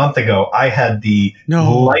about a month ago, I had the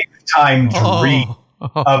lifetime dream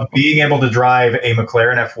of being able to drive a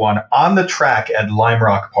McLaren F1 on the track at Lime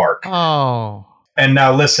Rock Park. Oh. And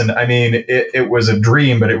now listen, it was a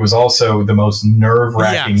dream, but it was also the most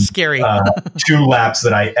nerve-wracking scary 2 laps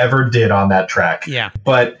that I ever did on that track. Yeah.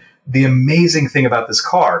 But the amazing thing about this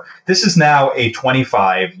car, this is now a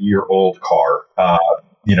 25-year-old car.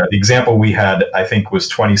 The example we had, I think, was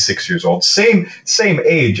 26 years old. Same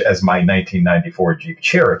age as my 1994 Jeep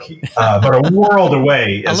Cherokee, but a world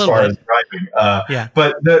away as far as driving.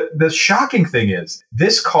 But the shocking thing is,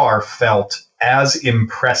 this car felt as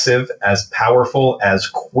impressive, as powerful, as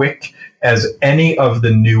quick as any of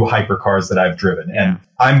the new hypercars that I've driven. And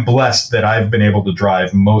I'm blessed that I've been able to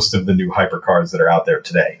drive most of the new hypercars that are out there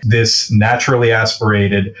today. This naturally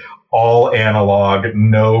aspirated, all analog,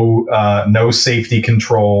 no safety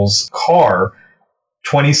controls car,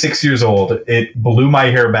 26 years old, it blew my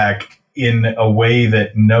hair back in a way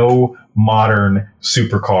that no modern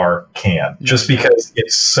supercar can, just because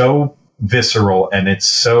it's so visceral and it's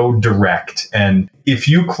so direct. And if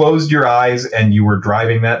you closed your eyes and you were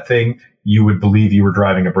driving that thing, you would believe you were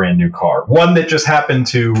driving a brand new car. One that just happened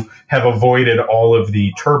to have avoided all of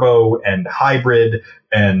the turbo and hybrid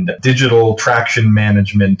and digital traction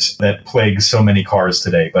management that plagues so many cars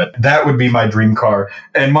today. But that would be my dream car.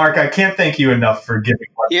 And Mark, I can't thank you enough for giving.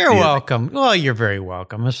 You're welcome. Well, you're very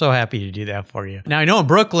welcome. I'm so happy to do that for you. Now, I know in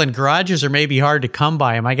Brooklyn, garages are maybe hard to come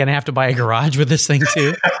by. Am I going to have to buy a garage with this thing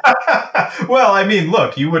too? Well, I mean,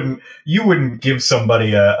 look, you wouldn't give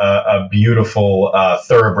somebody a beautiful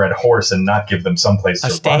thoroughbred horse and not give them someplace to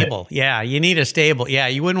a stable. Yeah, you need a stable. Yeah,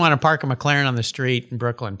 you wouldn't want to park a McLaren on the street in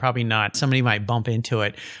Brooklyn. Probably not. Somebody might bump into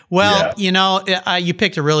it. Well, you know, you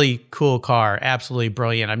picked a really cool car. Absolutely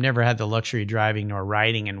brilliant. I've never had the luxury of driving nor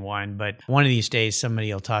riding in one, but one of these days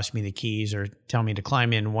somebody will toss me the keys or tell me to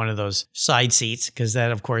climb in one of those side seats, because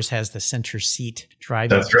that, of course, has the center seat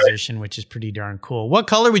driving position, which is pretty darn cool. What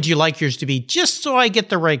color would you like yours to be, just so I get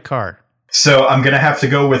the right car? So I'm going to have to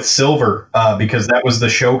go with silver because that was the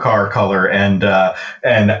show car color, and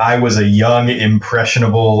I was a young,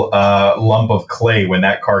 impressionable lump of clay when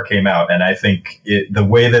that car came out, and I think the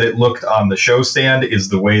way that it looked on the show stand is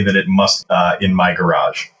the way that it must in my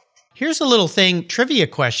garage. Here's a little trivia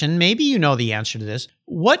question. Maybe you know the answer to this.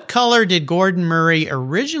 What color did Gordon Murray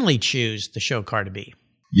originally choose the show car to be?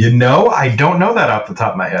 You know, I don't know that off the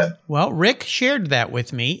top of my head. Well, Rick shared that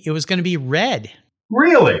with me. It was going to be red.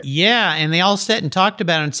 Really? Yeah, and they all sat and talked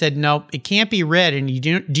about it and said, no, it can't be red. And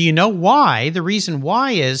do you know why? The reason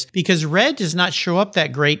why is because red does not show up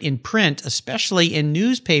that great in print, especially in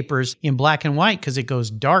newspapers in black and white, because it goes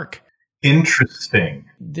dark. Interesting.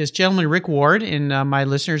 This gentleman, Rick Ward, and my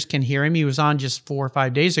listeners can hear him. He was on just 4 or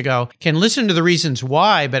 5 days ago. Can listen to the reasons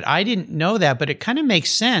why, but I didn't know that. But it kind of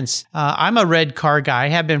makes sense. I'm a red car guy. I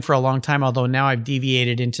have been for a long time, although now I've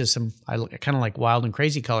deviated into I kind of like wild and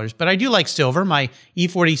crazy colors. But I do like silver. My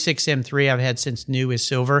E46 M3 I've had since new is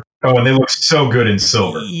silver. Oh, and they look so good in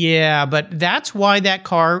silver. Yeah, but that's why that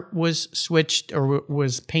car was switched or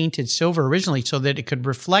was painted silver originally, so that it could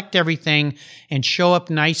reflect everything and show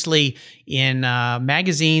up nicely in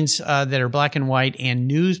magazines that are black and white and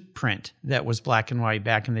newsprint that was black and white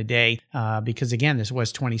back in the day. Because again, this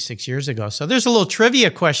was 26 years ago. So there's a little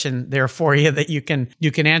trivia question there for you that you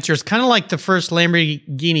can answer. It's kind of like the first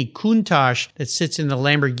Lamborghini Countach that sits in the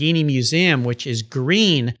Lamborghini Museum, which is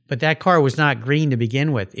green, but that car was not green to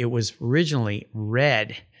begin with. It was originally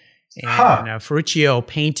red. And Ferruccio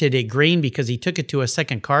painted it green because he took it to a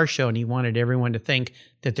second car show and he wanted everyone to think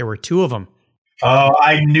that there were two of them. Oh,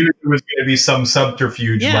 I knew there was going to be some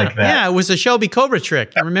subterfuge like that. Yeah, it was a Shelby Cobra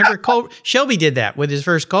trick. Remember, Shelby did that with his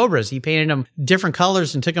first Cobras. He painted them different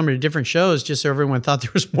colors and took them to different shows just so everyone thought there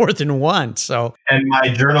was more than one. So, and my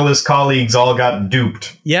journalist colleagues all got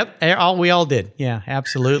duped. Yep, we all did. Yeah,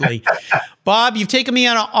 absolutely. Bob, you've taken me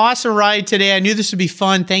on an awesome ride today. I knew this would be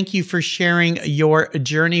fun. Thank you for sharing your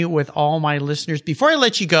journey with all my listeners. Before I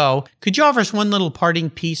let you go, could you offer us one little parting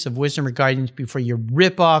piece of wisdom or guidance before you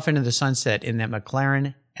rip off into the sunset in that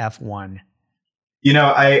McLaren F1? You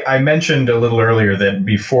know, I mentioned a little earlier that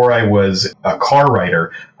before I was a car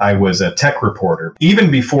writer, I was a tech reporter. Even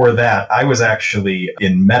before that, I was actually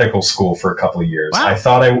in medical school for a couple of years. Wow. I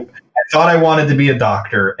thought I wanted to be a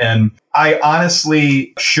doctor, and I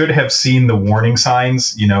honestly should have seen the warning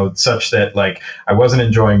signs, you know, such that like I wasn't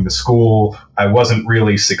enjoying the school. I wasn't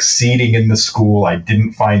really succeeding in the school. I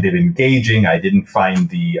didn't find it engaging. I didn't find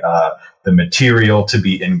the material to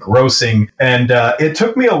be engrossing. And it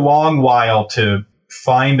took me a long while to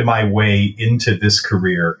find my way into this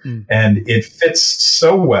career. And it fits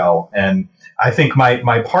so well. And I think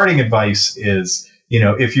my parting advice is, you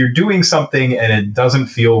know, if you're doing something and it doesn't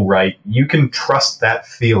feel right, you can trust that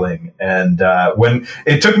feeling. And when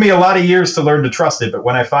it took me a lot of years to learn to trust it, but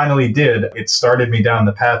when I finally did, it started me down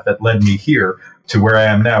the path that led me here to where I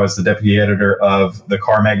am now as the deputy editor of the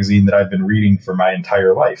car magazine that I've been reading for my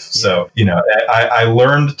entire life. Yeah. So, you know, I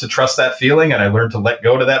learned to trust that feeling, and I learned to let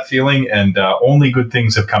go to that feeling, and only good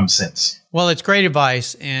things have come since. Well, it's great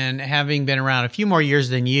advice. And having been around a few more years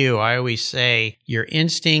than you, I always say your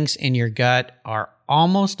instincts and your gut are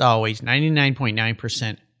almost always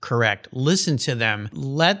 99.9% correct. Listen to them.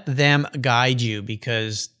 Let them guide you,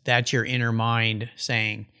 because that's your inner mind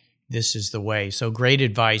saying, this is the way. So great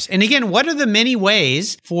advice. And again, what are the many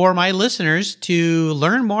ways for my listeners to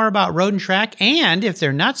learn more about Road and Track? And if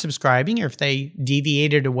they're not subscribing, or if they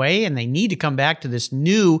deviated away and they need to come back to this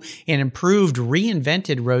new and improved,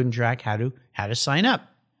 reinvented Road and Track, how to sign up?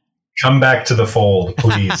 Come back to the fold,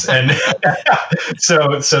 please. And so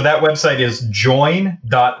that website is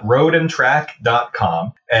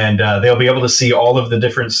join.roadandtrack.com. And they'll be able to see all of the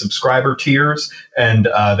different subscriber tiers. And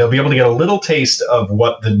they'll be able to get a little taste of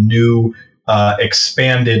what the new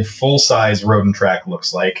expanded full-size Road and Track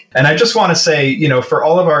looks like. And I just want to say, you know, for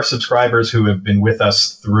all of our subscribers who have been with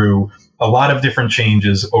us through a lot of different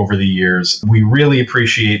changes over the years. We really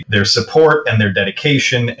appreciate their support and their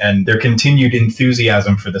dedication and their continued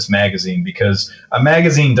enthusiasm for this magazine, because a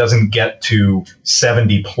magazine doesn't get to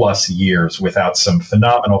 70 plus years without some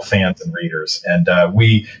phenomenal fans and readers. And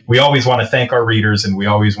we always want to thank our readers, and we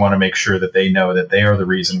always want to make sure that they know that they are the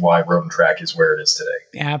reason why Road and Track is where it is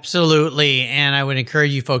today. Absolutely. And I would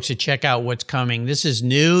encourage you folks to check out what's coming. This is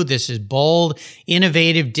new. This is bold,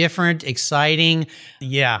 innovative, different, exciting.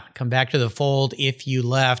 Yeah, come back to the fold if you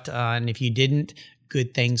left. And if you didn't,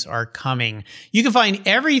 good things are coming. You can find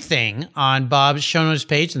everything on Bob's show notes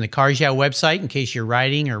page on the Cars Yeah website in case you're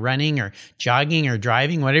riding or running or jogging or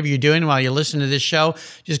driving, whatever you're doing while you're listening to this show.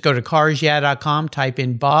 Just go to carsyeah.com, type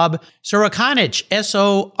in Bob Sorokanich,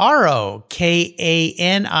 Sorokanich.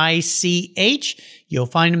 You'll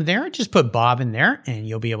find him there. Just put Bob in there and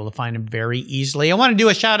you'll be able to find him very easily. I want to do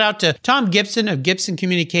a shout out to Tom Gibson of Gibson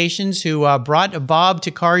Communications, who brought Bob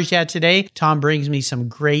to Cars Yeah today. Tom brings me some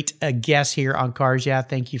great guests here on Cars Yeah.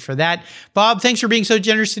 Thank you for that. Bob, thanks for being so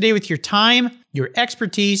generous today with your time, your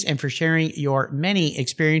expertise, and for sharing your many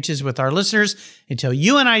experiences with our listeners. Until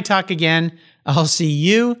you and I talk again, I'll see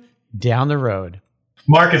you down the road.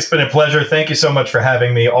 Mark, it's been a pleasure. Thank you so much for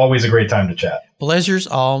having me. Always a great time to chat. Pleasure's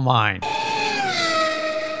all mine.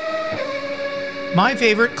 My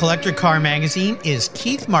favorite collector car magazine is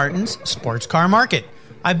Keith Martin's Sports Car Market.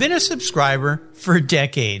 I've been a subscriber for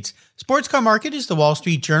decades. Sports Car Market is the Wall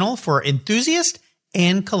Street Journal for enthusiasts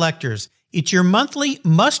and collectors. It's your monthly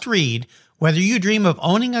must-read, whether you dream of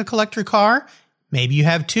owning a collector car, maybe you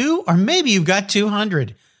have 2, or maybe you've got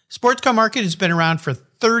 200. Sports Car Market has been around for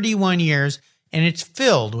 31 years, and it's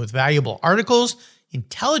filled with valuable articles,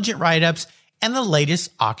 intelligent write-ups, and the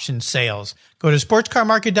latest auction sales. Go to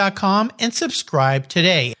sportscarmarket.com and subscribe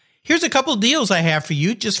today. Here's a couple deals I have for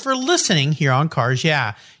you just for listening here on Cars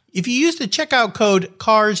Yeah. If you use the checkout code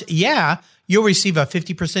Cars Yeah, you'll receive a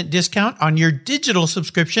 50% discount on your digital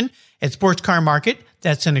subscription at Sports Car Market.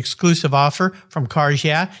 That's an exclusive offer from Cars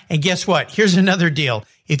Yeah. And guess what? Here's another deal.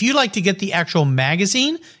 If you'd like to get the actual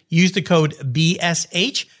magazine, use the code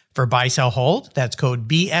BSH for Buy, Sell, Hold. That's code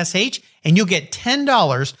BSH, and you'll get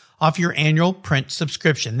 $10 off your annual print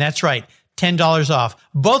subscription. That's right, $10 off.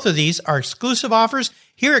 Both of these are exclusive offers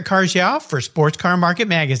here at Cars Yeah for Sports Car Market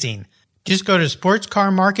Magazine. Just go to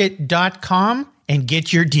sportscarmarket.com and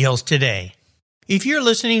get your deals today. If you're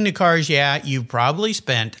listening to Cars Yeah, you've probably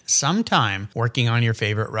spent some time working on your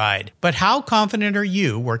favorite ride. But how confident are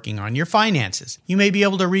you working on your finances? You may be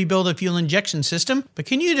able to rebuild a fuel injection system, but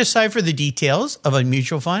can you decipher the details of a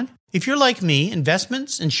mutual fund? If you're like me,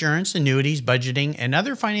 investments, insurance, annuities, budgeting, and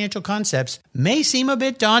other financial concepts may seem a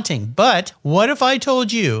bit daunting, but what if I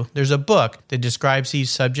told you there's a book that describes these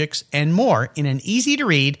subjects and more in an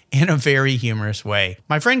easy-to-read and a very humorous way?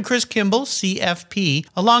 My friend Chris Kimball, CFP,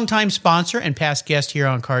 a longtime sponsor and past guest here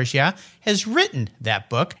on Cars Yeah, has written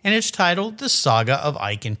that book, and it's titled The Saga of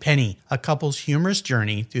Ike and Penny, a couple's humorous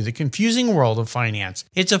journey through the confusing world of finance.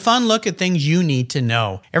 It's a fun look at things you need to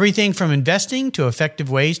know, everything from investing to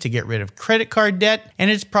effective ways to get rid of credit card debt,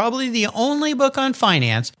 and it's probably the only book on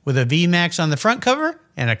finance with a VMAX on the front cover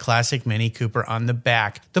and a classic Mini Cooper on the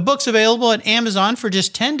back. The book's available at Amazon for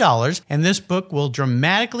just $10, and this book will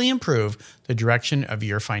dramatically improve the direction of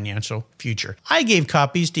your financial future. I gave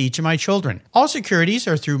copies to each of my children. All securities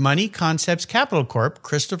are through Money Concepts Capital Corp.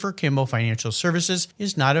 Christopher Kimball Financial Services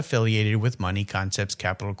is not affiliated with Money Concepts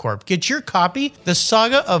Capital Corp. Get your copy, The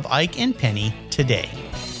Saga of Ike and Penny, today.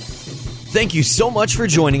 Thank you so much for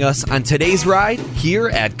joining us on today's ride here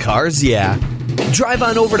at Cars Yeah. Drive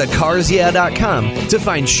on over to carsyeah.com to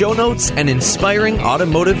find show notes and inspiring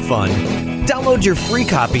automotive fun. Download your free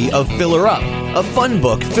copy of Filler Up, a fun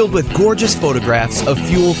book filled with gorgeous photographs of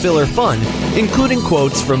fuel filler fun, including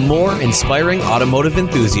quotes from more inspiring automotive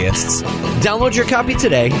enthusiasts. Download your copy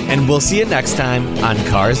today, and we'll see you next time on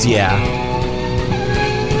Cars Yeah.